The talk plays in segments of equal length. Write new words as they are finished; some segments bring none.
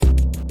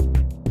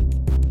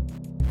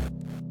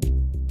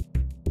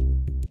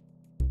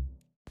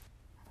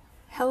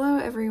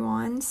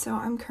everyone. So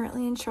I'm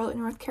currently in Charlotte,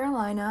 North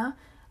Carolina.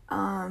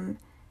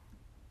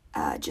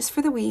 Just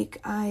for the week,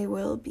 I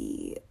will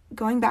be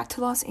going back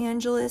to Los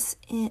Angeles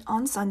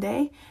on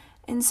Sunday.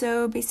 And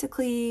so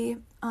basically,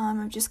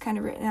 I've just kind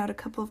of written out a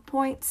couple of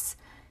points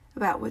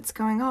about what's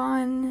going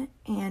on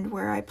and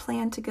where I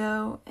plan to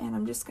go, and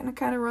I'm just going to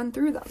kind of run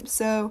through them.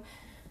 So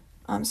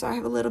I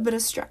have a little bit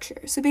of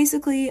structure. So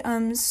basically,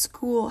 how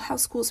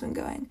school's been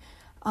going.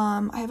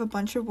 I have a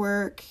bunch of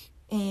work,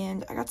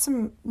 and I got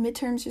some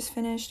midterms just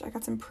finished. I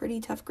got some pretty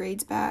tough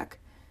grades back.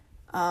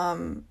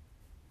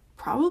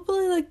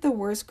 Probably like the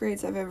worst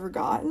grades I've ever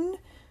gotten.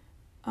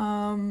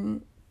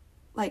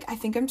 I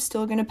think I'm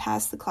still gonna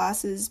pass the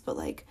classes, but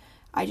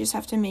I just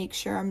have to make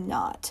sure I'm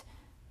not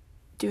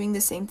doing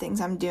the same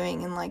things I'm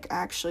doing, and I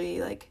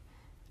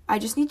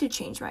just need to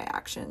change my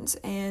actions.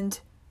 And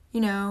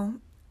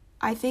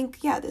I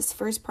think this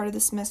first part of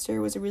the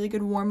semester was a really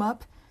good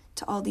warm-up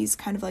to all these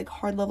kind of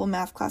hard level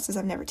math classes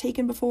I've never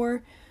taken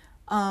before.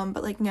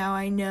 But now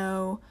I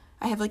know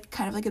I have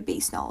a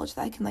base knowledge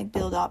that I can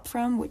build up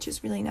from, which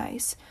is really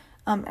nice.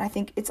 And I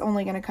think it's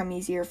only going to come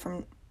easier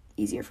from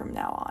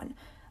now on.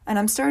 And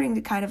I'm starting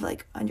to kind of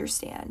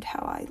understand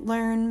how I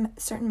learn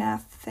certain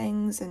math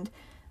things, and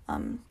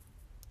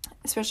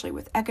especially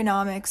with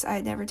economics. I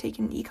had never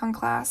taken an econ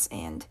class,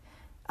 and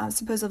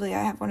supposedly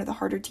I have one of the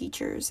harder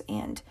teachers,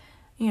 and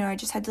I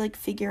just had to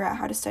figure out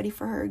how to study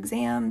for her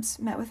exams.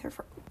 Met with her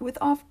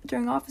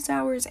during office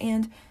hours,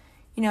 and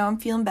I'm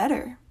feeling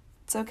better.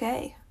 It's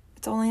okay.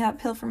 It's only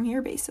uphill from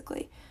here,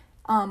 basically.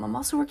 I'm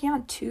also working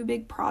on 2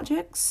 big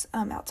projects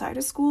outside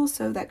of school,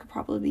 so that could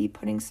probably be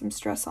putting some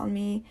stress on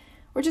me,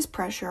 or just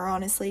pressure,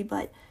 honestly.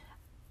 But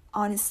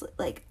honestly,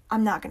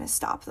 I'm not going to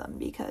stop them,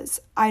 because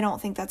I don't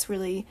think that's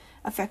really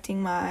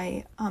affecting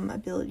my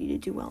ability to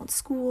do well in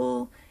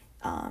school,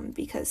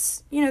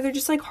 because they're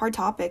just hard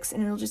topics,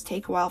 and it'll just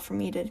take a while for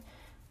me to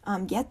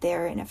get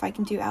there. And if I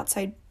can do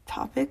outside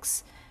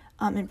topics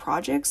and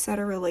projects that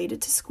are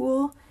related to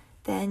school,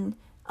 then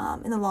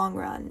in the long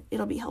run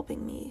it'll be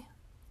helping me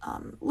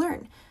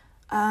learn.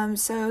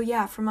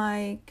 For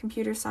my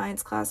computer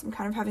science class, I'm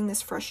kind of having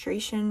this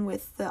frustration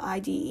with the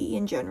IDE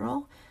in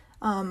general.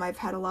 I've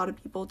had a lot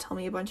of people tell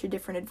me a bunch of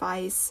different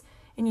advice,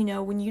 and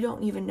when you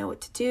don't even know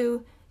what to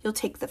do, you'll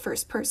take the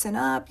first person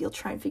up, you'll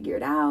try and figure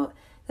it out,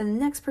 then the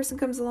next person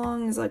comes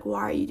along and is like,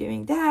 why are you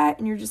doing that?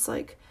 And you're just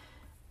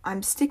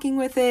I'm sticking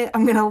with it,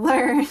 I'm gonna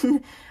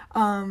learn.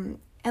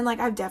 And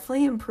I've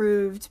definitely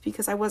improved,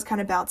 because I was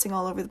kind of bouncing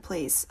all over the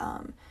place,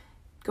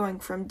 going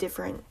from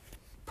different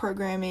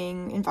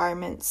programming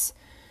environments.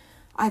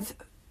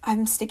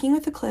 I'm sticking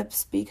with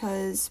Eclipse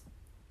because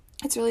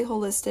it's really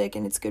holistic,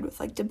 and it's good with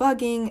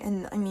debugging,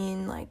 and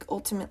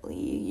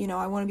ultimately,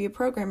 I want to be a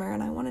programmer,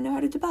 and I want to know how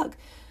to debug.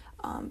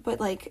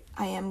 But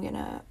I am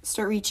gonna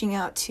start reaching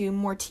out to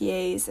more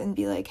TAs and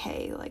be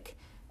hey,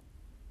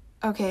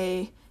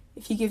 okay,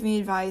 if you give me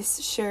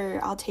advice,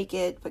 sure, I'll take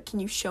it, but can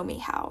you show me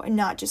how? And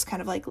not just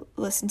kind of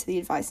listen to the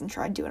advice and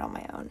try to do it on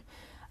my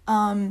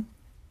own.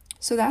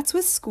 So that's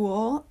with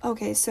school.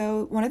 Okay,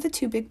 so one of the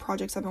 2 big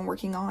projects I've been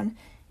working on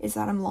is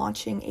that I'm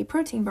launching a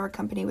protein bar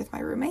company with my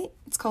roommate.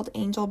 It's called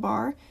Angel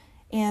Bar,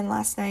 and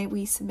last night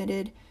we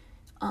submitted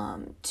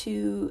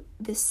to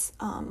this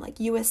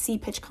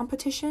USC pitch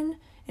competition,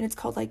 and it's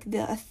called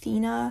the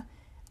Athena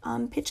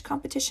pitch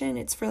competition.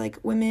 It's for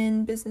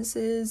women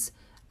businesses.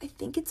 I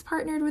think it's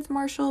partnered with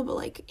Marshall,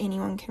 but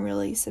anyone can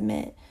really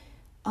submit.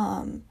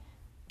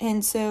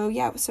 And so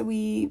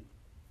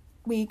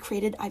I've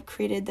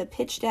created the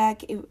pitch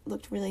deck. It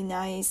looked really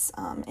nice.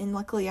 And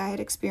luckily I had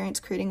experience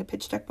creating a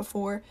pitch deck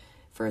before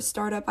for a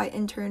startup I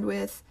interned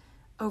with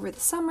over the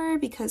summer,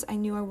 because I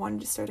knew I wanted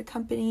to start a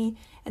company,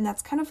 and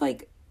that's kind of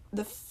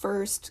the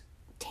first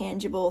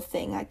tangible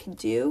thing I could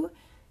do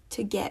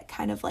to get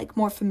kind of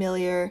more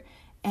familiar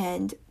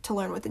and to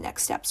learn what the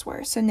next steps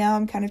were. So now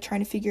I'm kind of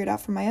trying to figure it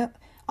out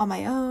on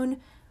my own,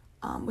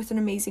 with an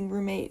amazing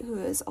roommate who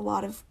has a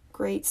lot of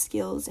great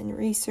skills in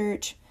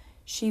research.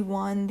 She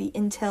won the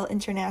Intel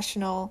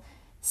International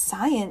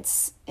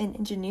Science and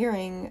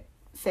Engineering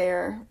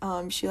Fair.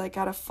 She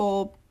got a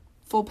full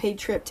paid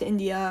trip to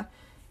India,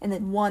 and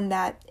then won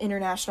that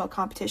international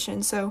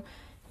competition. So,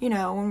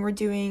 when we're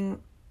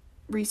doing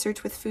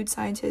research with food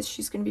scientists,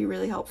 she's going to be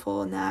really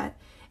helpful in that.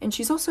 And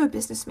she's also a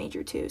business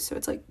major too, so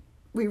it's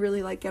we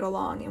really get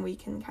along, and we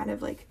can kind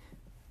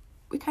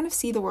of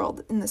see the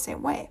world in the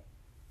same way.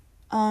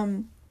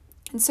 And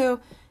so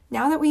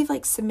now that we've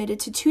submitted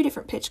to 2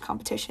 different pitch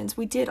competitions,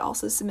 we did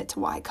also submit to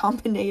Y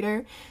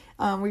Combinator.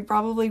 We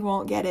probably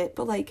won't get it,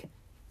 but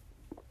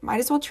might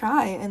as well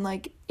try.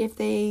 And if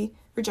they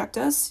reject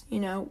us, we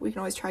can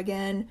always try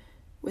again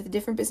with a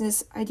different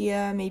business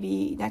idea,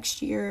 maybe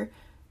next year,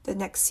 the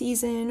next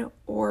season,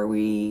 or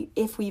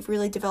if we've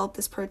really developed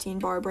this protein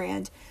bar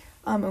brand,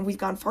 and we've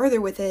gone farther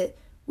with it,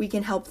 we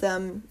can help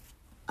them.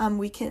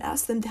 We can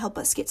ask them to help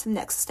us get to the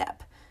next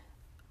step.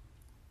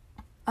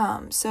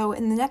 So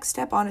in the next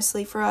step,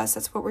 honestly, for us,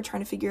 that's what we're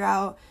trying to figure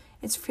out.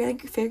 It's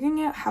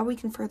figuring out how we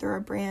can further our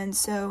brand.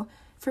 So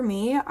for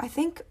me, I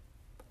think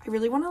I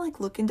really want to like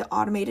look into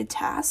automated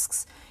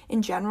tasks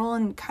in general,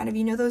 and kind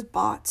of, those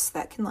bots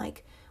that can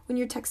like, when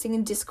you're texting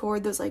in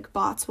Discord, those like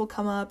bots will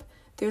come up.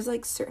 There's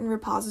like certain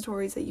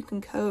repositories that you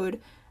can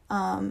code.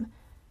 And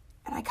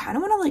I kind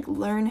of want to like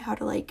learn how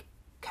to like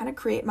kind of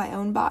create my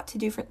own bot to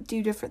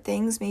do different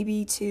things,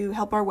 maybe to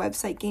help our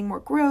website gain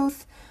more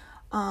growth,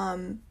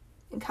 and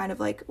kind of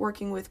like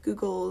working with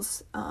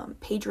Google's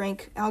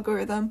PageRank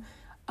algorithm.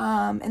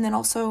 And then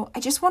also I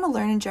just want to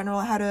learn in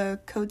general how to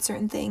code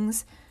certain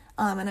things.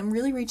 And I'm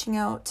really reaching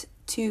out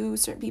to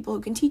certain people who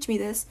can teach me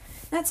this.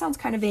 That sounds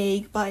kind of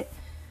vague, but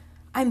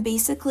I'm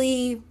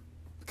basically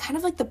kind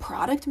of like the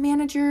product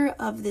manager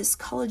of this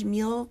college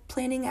meal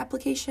planning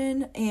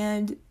application,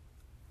 and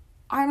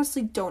I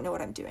honestly don't know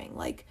what I'm doing.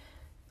 Like,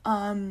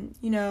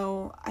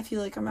 I feel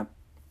like I'm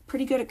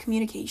pretty good at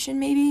communication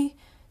maybe,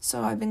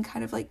 so I've been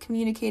kind of like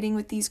communicating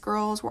with these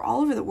girls. We're all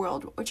over the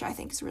world, which I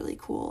think is really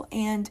cool,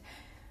 and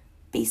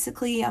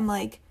basically I'm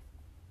like,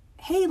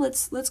 hey,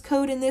 let's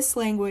code in this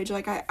language.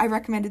 Like, I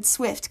recommended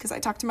Swift because I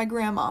talked to my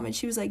grandmom, and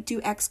she was like, do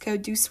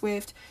Xcode, do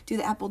Swift, do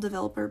the Apple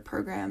Developer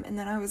Program. And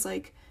then I was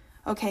like,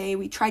 okay,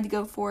 we tried to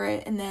go for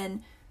it, and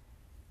then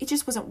it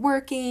just wasn't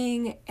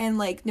working, and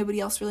like nobody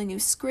else really knew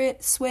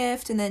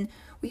Swift. And then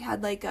we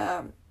had like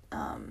a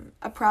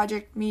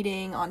project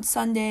meeting on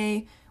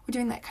Sunday. We're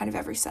doing that kind of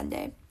every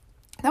Sunday.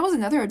 That was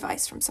another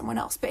advice from someone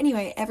else. But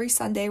anyway, every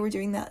Sunday we're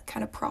doing that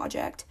kind of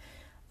project.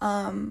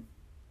 And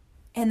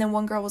then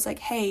one girl was like,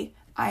 hey,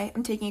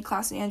 I'm taking a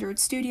class in Android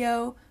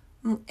Studio,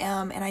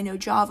 and I know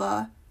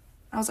Java.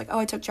 I was like, oh,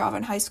 I took Java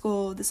in high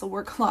school. This will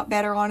work a lot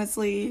better,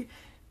 honestly,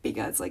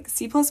 because like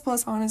C++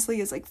 honestly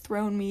has like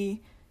thrown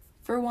me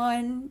for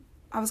one.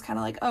 I was kind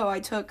of like, oh, I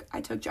took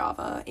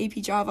Java,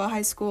 AP Java,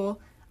 high school.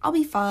 I'll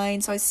be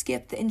fine. So I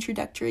skipped the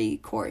introductory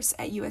course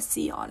at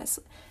USC,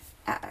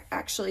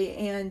 actually,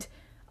 and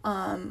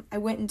I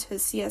went into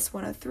CS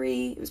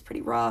 103. It was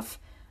pretty rough.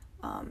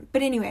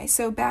 But anyway,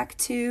 so back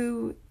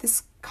to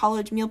this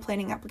college meal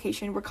planning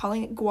application. We're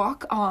calling it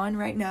Guac On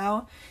right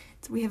now.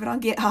 So we have it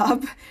on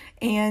GitHub,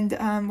 and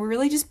we're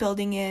really just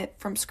building it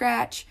from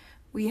scratch.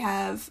 We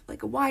have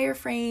like a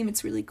wireframe.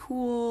 It's really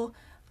cool,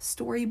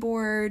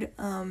 storyboard,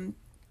 and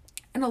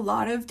a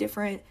lot of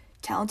different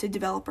talented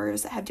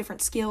developers that have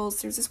different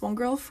skills. There's this one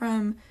girl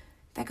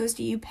that goes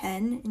to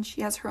UPenn, and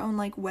she has her own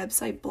like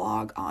website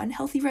blog on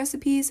healthy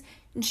recipes,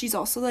 and she's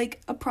also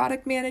like a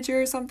product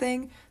manager or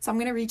something. So I'm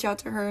gonna reach out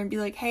to her and be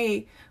like,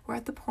 hey, we're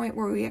at the point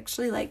where we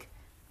actually like,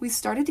 we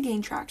started to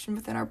gain traction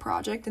within our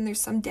project, and there's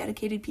some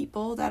dedicated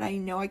people that I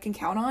know I can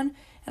count on,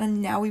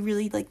 and now we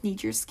really like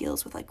need your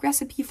skills with like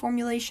recipe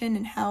formulation,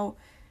 and how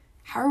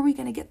are we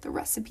gonna get the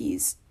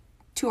recipes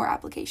to our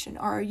application?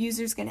 Are our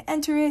users gonna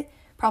enter it?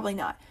 Probably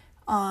not.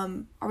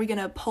 Are we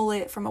gonna pull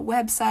it from a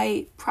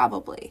website?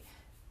 Probably.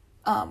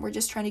 We're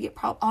just trying to get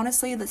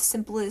honestly the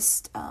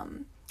simplest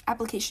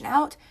application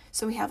out.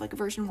 So we have like a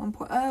version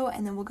 1.0,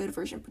 and then we'll go to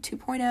version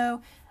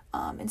 2.0,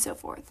 and so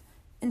forth.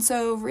 And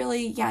so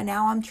really, yeah,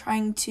 now I'm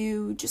trying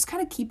to just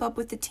kind of keep up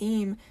with the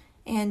team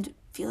and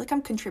feel like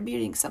I'm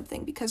contributing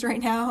something, because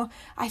right now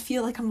I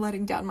feel like I'm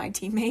letting down my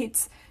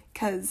teammates,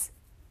 because,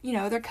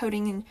 they're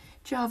coding in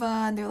Java,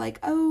 and they're like,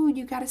 oh,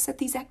 you got to set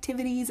these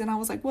activities. And I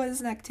was like, what is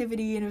an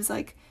activity? And it was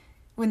like,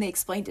 when they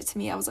explained it to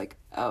me, I was like,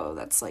 oh,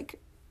 that's like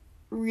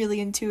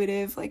really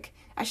intuitive. Like,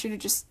 I should have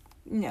just,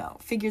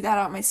 figured that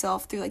out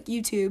myself through like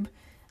YouTube.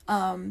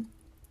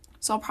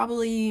 So I'll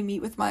probably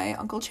meet with my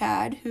Uncle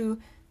Chad, who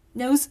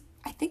knows,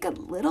 I think, a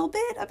little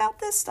bit about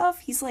this stuff.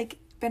 He's like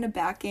been a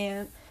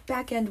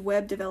back-end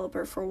web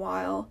developer for a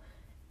while.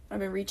 I've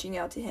been reaching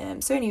out to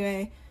him. So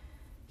anyway,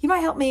 he might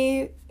help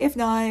me. If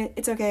not,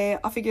 it's okay.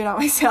 I'll figure it out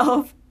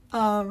myself.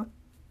 And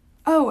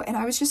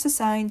I was just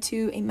assigned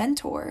to a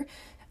mentor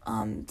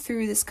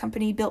through this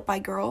company Built by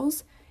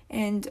Girls,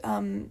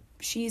 and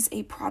she's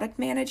a product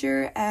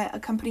manager at a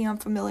company I'm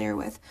familiar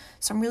with.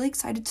 So I'm really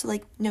excited to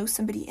like know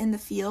somebody in the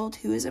field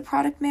who is a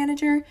product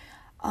manager,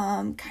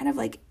 kind of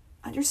like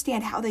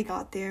understand how they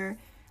got there,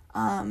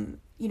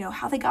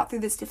 how they got through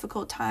this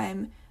difficult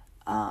time,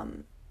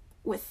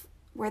 with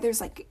where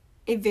there's like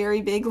a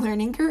very big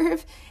learning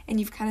curve, and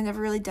you've kind of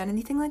never really done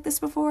anything like this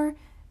before.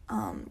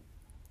 And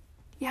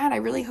I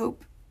really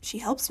hope she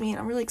helps me, and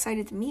I'm really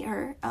excited to meet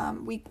her.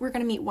 We're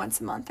going to meet once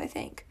a month, I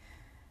think.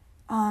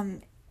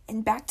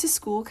 And back to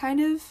school,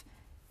 kind of.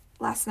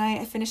 Last night,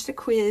 I finished a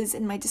quiz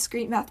in my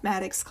discrete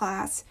mathematics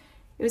class.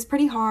 It was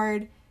pretty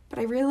hard, but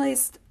I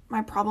realized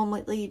my problem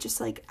lately,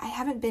 just like, I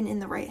haven't been in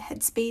the right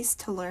headspace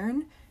to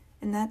learn,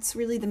 and that's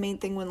really the main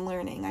thing when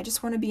learning. I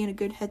just want to be in a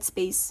good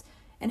headspace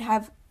and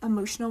have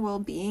emotional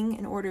well-being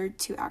in order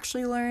to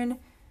actually learn,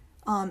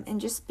 and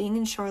just being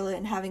in Charlotte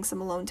and having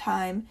some alone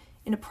time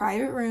in a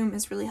private room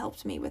has really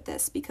helped me with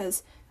this,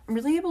 because I'm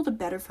really able to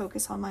better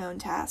focus on my own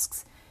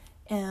tasks,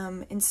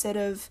 instead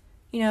of,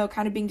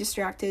 kind of being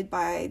distracted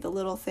by the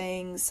little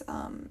things,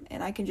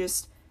 and I can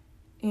just,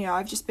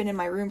 I've just been in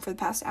my room for the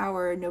past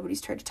hour and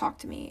nobody's tried to talk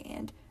to me,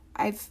 and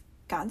I've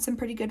gotten some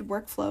pretty good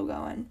workflow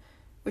going,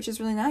 which is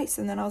really nice.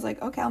 And then I was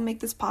like, okay, I'll make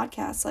this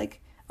podcast,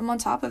 like, I'm on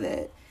top of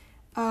it.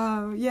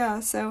 And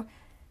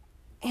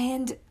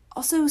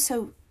also,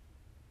 so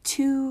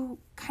to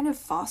kind of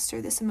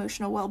foster this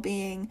emotional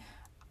well-being,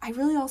 I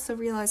really also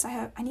realized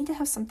I need to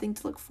have something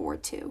to look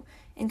forward to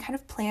and kind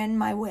of plan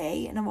my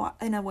way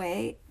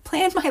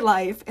plan my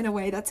life in a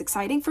way that's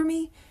exciting for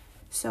me.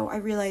 So I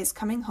realized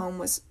coming home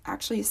was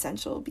actually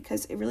essential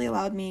because it really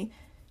allowed me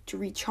to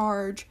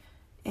recharge,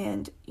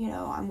 and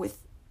I'm with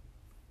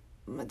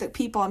the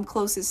people I'm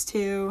closest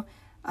to,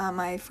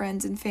 my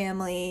friends and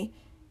family,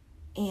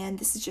 and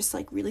this is just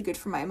like really good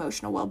for my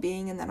emotional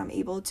well-being. And then I'm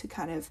able to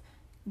kind of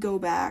go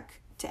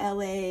back to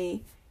LA,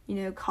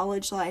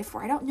 college life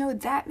where I don't know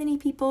that many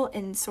people,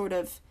 and sort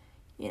of,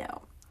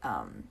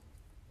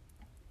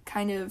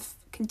 kind of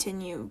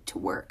continue to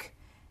work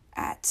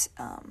at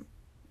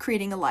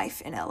creating a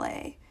life in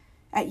LA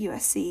at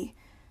USC.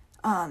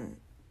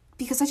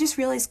 Because I just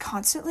realized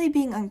constantly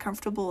being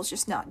uncomfortable is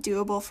just not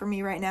doable for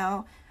me right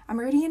now. I'm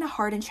already in a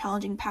hard and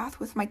challenging path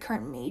with my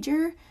current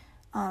major,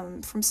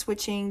 from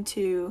switching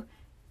to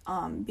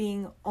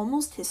being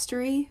almost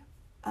history.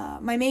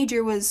 My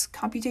major was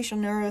computational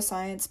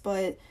neuroscience,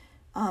 but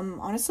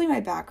honestly, my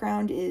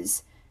background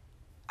is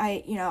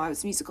I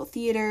was musical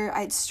theater.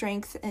 I had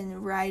strength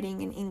in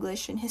writing and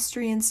English and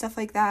history and stuff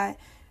like that.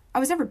 I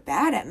was never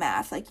bad at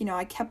math.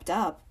 I kept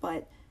up,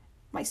 but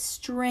my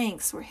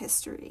strengths were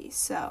history.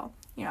 So,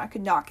 I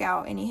could knock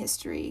out any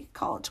history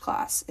college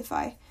class if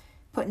I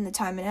put in the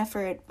time and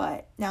effort,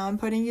 but now I'm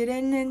putting it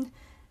in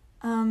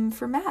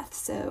for math.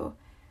 So,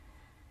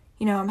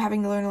 I'm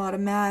having to learn a lot of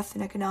math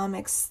and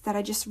economics that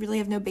I just really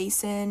have no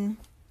base in.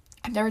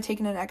 I've never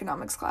taken an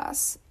economics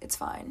class. It's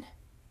fine.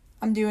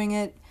 I'm doing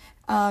it.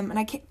 And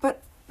I can't,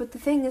 but the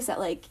thing is that,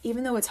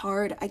 even though it's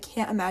hard, I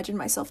can't imagine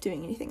myself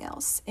doing anything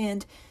else.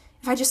 And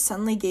if I just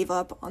suddenly gave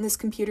up on this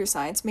computer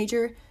science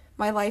major,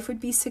 my life would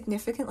be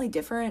significantly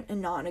different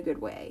and not in a good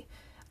way.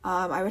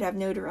 I would have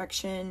no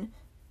direction,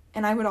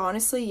 and I would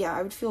honestly,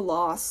 I would feel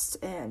lost.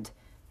 And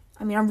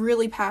I'm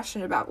really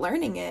passionate about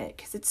learning it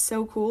because it's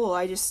so cool.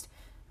 I just,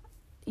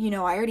 I'm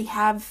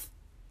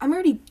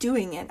already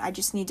doing it. I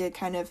just need to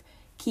kind of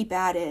keep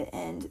at it,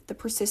 and the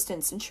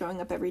persistence and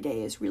showing up every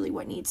day is really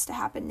what needs to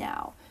happen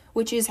now,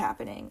 which is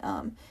happening.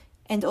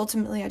 And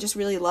ultimately, I just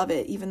really love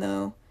it, even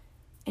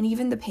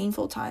the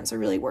painful times are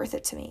really worth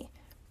it to me.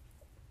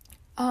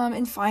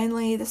 And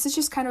finally, this is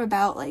just kind of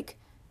about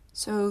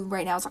so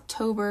right now it's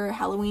October,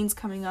 Halloween's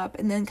coming up,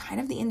 and then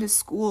kind of the end of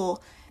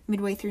school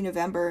midway through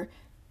November.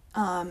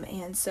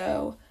 And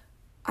so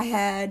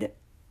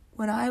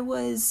when I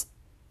was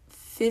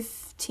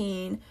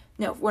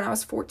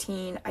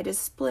 14, I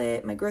just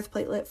split, my growth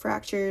platelet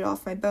fractured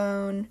off my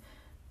bone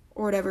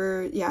or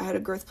whatever. I had a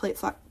growth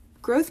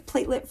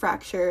platelet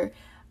fracture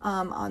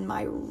on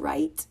my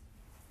right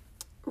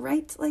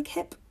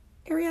hip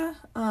area.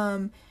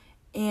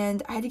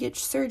 And I had to get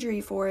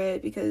surgery for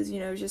it because,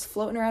 it was just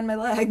floating around my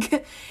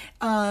leg.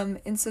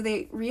 And so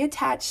they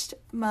reattached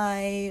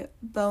my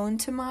bone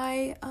to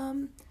my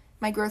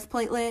growth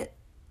platelet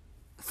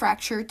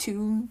fracture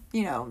to,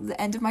 the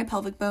end of my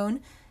pelvic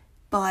bone.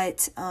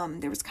 But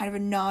there was kind of a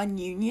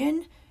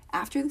non-union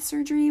after the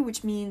surgery,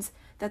 which means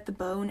that the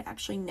bone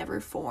actually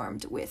never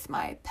formed with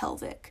my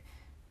pelvic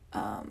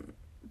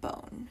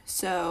bone.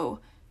 So,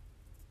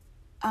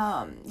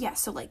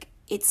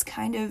 it's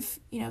kind of,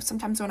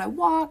 sometimes when I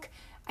walk,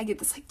 I get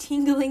this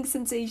tingling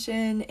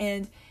sensation,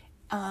 and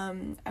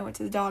I went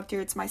to the doctor.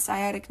 It's my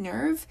sciatic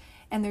nerve,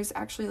 and there's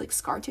actually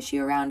scar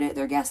tissue around it,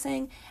 they're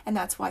guessing, and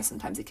that's why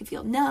sometimes it can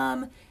feel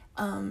numb.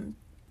 And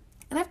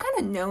I've kind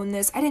of known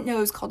this. I didn't know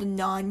it was called a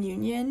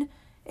non-union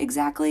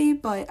exactly,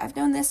 but I've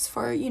known this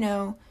for,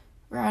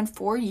 around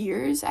 4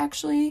 years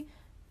actually.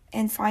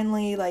 And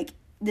finally,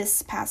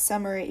 this past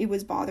summer, it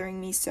was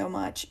bothering me so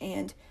much,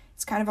 and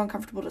it's kind of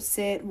uncomfortable to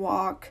sit,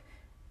 walk.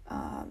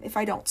 If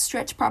I don't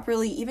stretch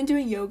properly, even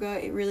doing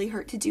yoga, it really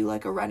hurt to do a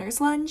runner's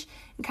lunge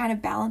and kind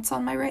of balance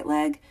on my right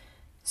leg.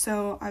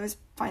 So I was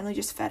finally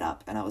just fed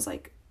up, and I was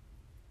like,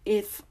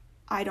 if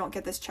I don't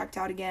get this checked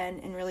out again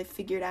and really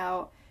figured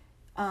out,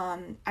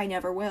 I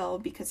never will,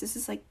 because this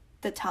is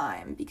the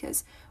time,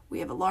 because we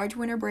have a large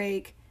winter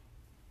break.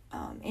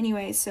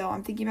 Anyway, so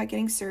I'm thinking about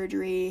getting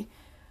surgery,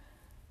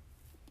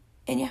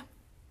 and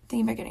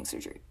thinking about getting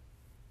surgery.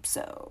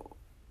 So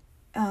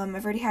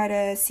I've already had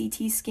a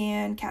CT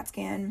scan, CAT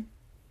scan.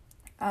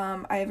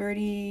 I've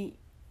already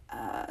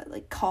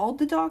called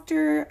the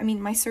doctor.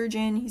 My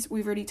surgeon,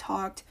 we've already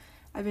talked.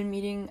 I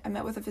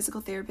met with a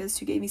physical therapist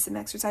who gave me some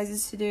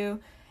exercises to do.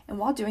 And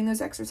while doing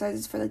those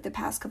exercises for the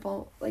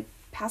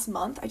past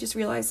month, I just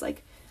realized I'm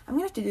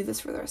gonna have to do this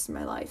for the rest of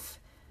my life.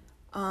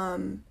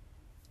 And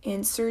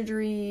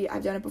surgery,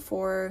 I've done it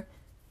before.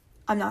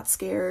 I'm not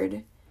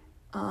scared.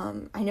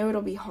 I know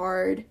it'll be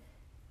hard,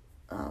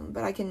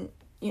 but I can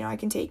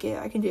take it.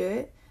 I can do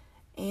it.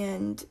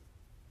 And,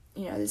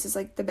 this is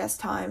the best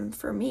time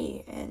for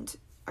me, and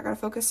I gotta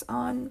focus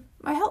on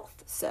my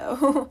health.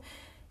 So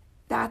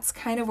that's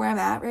kind of where I'm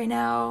at right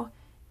now.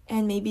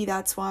 And maybe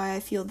that's why I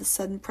feel the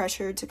sudden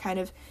pressure to kind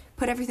of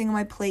put everything on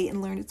my plate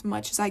and learn as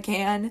much as I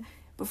can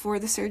before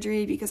the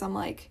surgery, because I'm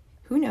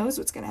who knows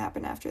what's going to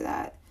happen after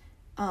that.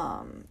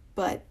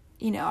 But,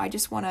 I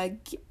just want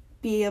to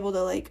be able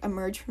to like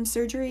emerge from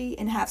surgery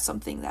and have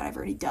something that I've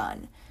already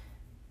done.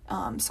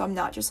 So I'm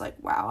not just like,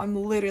 wow, I'm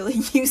literally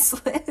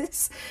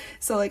useless.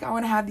 So like, I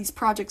want to have these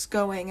projects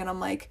going, and I'm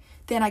like,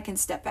 then I can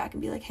step back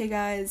and be like, hey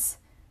guys,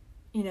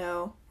 you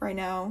know, right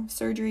now,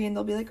 surgery, and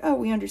they'll be like, oh,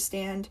 we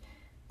understand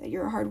that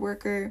you're a hard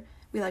worker.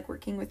 We like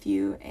working with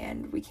you,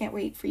 and we can't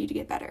wait for you to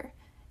get better.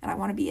 And I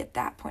want to be at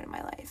that point in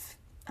my life.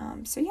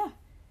 So yeah,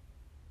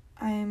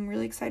 I'm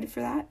really excited for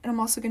that. And I'm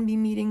also going to be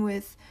meeting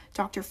with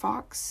Dr.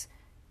 Fox,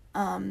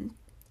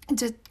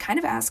 to kind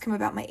of ask him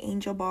about my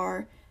Angel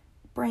Bar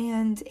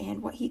brand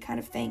and what he kind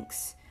of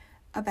thinks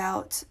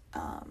about,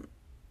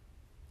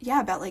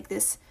 about like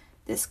this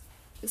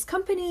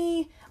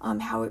company,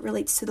 how it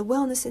relates to the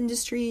wellness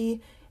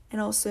industry,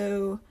 and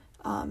also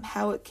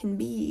how it can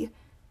be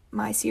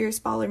my serious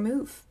baller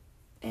move,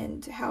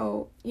 and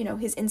how, you know,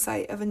 his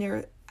insight of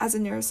as a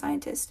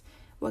neuroscientist,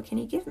 what can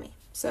he give me?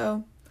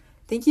 So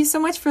thank you so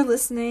much for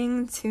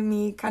listening to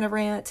me kind of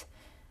rant,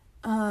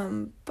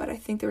 but I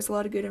think there was a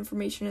lot of good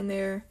information in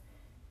there.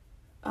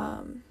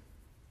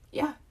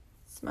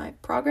 It's my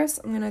progress.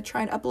 I'm going to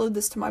try and upload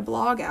this to my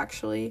blog,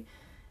 actually.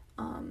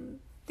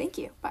 Thank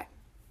you. Bye.